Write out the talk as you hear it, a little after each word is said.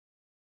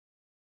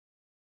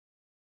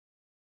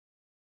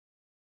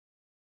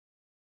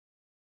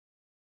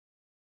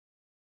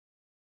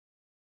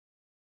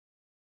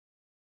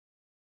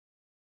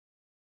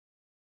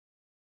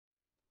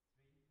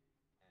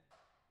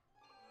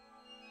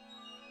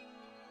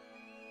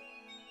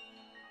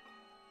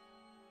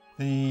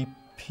The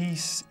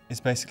piece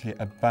is basically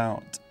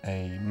about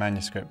a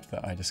manuscript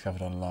that I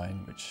discovered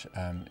online, which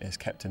is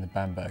kept in the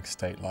Bamberg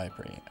State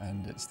Library,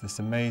 and it's this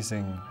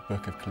amazing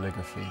book of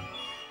calligraphy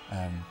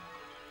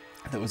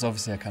that was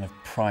obviously a kind of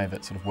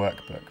private sort of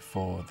workbook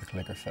for the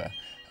calligrapher,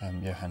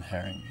 Johann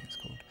Hering, it's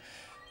called.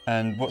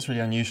 And what's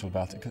really unusual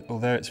about it,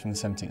 although it's from the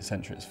 17th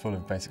century, it's full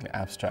of basically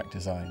abstract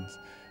designs,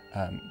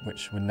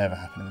 which would never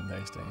happen in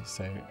those days.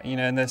 So, you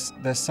know, and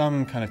there's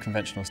some kind of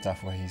conventional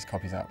stuff where he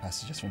copies out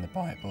passages from the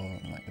Bible,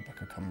 and like the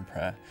Book of Common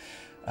Prayer,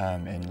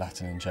 in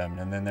Latin and German,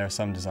 and then there are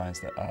some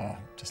designs that are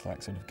just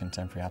like sort of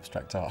contemporary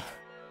abstract art.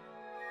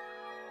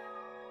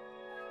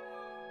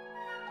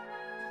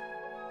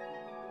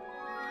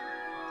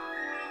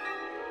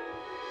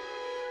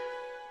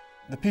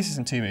 The piece is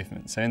in two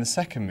movements. So in the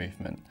second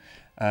movement,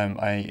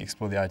 I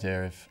explore the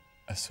idea of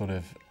a sort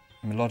of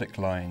melodic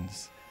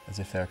lines as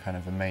if they're kind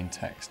of a main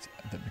text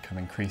that become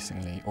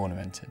increasingly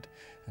ornamented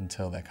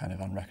until they're kind of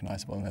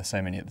unrecognisable. And there's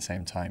so many at the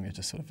same time, you're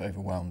just sort of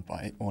overwhelmed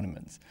by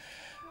ornaments.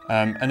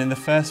 And in the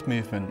first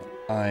movement,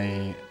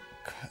 I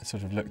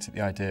sort of looked at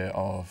the idea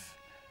of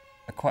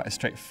quite a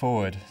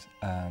straightforward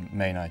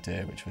main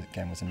idea, which was,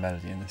 again was a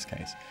melody in this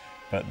case,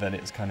 but that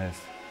it's kind of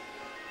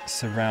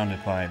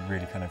surrounded by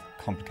really kind of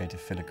complicated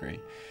filigree,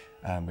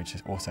 which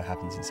also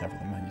happens in several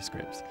of the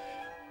manuscripts.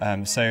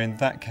 So in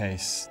that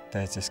case,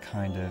 there's this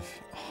kind of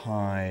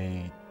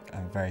high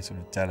and very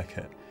sort of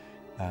delicate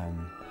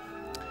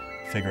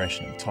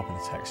figuration at the top of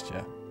the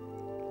texture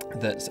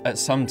that at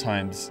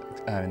sometimes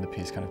in the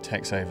piece kind of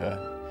takes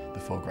over the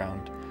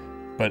foreground,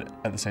 but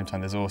at the same time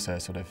there's also a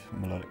sort of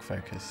melodic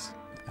focus,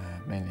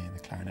 mainly in the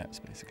clarinets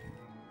basically.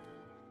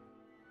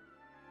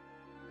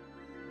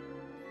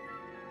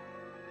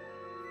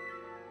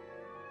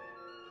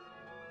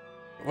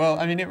 Well,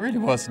 I mean, it really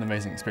was an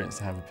amazing experience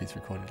to have a piece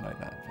recorded like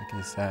that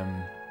because,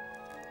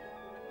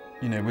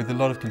 you know, with a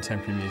lot of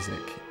contemporary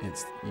music,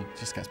 it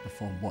just gets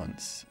performed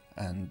once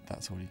and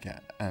that's all you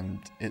get. And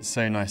it's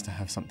so nice to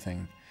have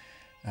something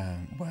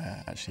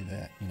where actually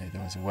there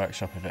was a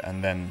workshop of it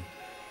and then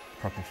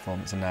a proper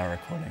performance and now a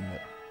recording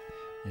that,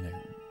 you know,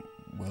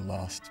 will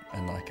last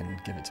and I can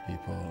give it to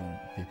people and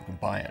people can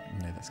buy it.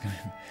 You know, that's going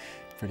to be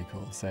pretty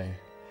cool. So.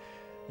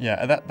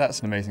 Yeah, that's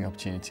an amazing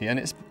opportunity, and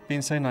it's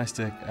been so nice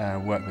to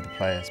work with the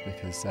players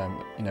because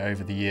you know,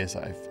 over the years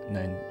I've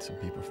known some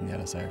people from the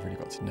LSO. I've really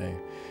got to know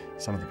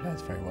some of the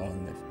players very well,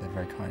 and they're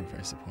very kind,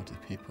 very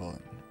supportive people,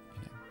 and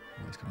you know,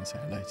 always come and say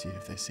hello to you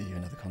if they see you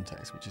in other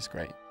contexts, which is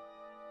great.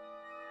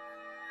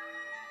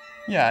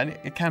 Yeah, and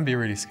it can be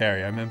really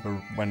scary. I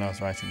remember when I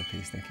was writing the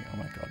piece thinking, oh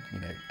my God, you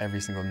know,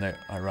 every single note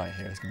I write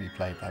here is going to be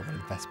played by one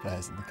of the best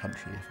players in the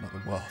country, if not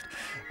the world.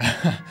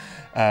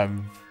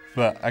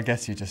 But I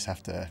guess you just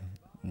have to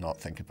not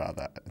think about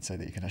that so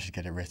that you can actually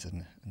get it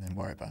written and then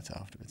worry about it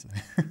afterwards.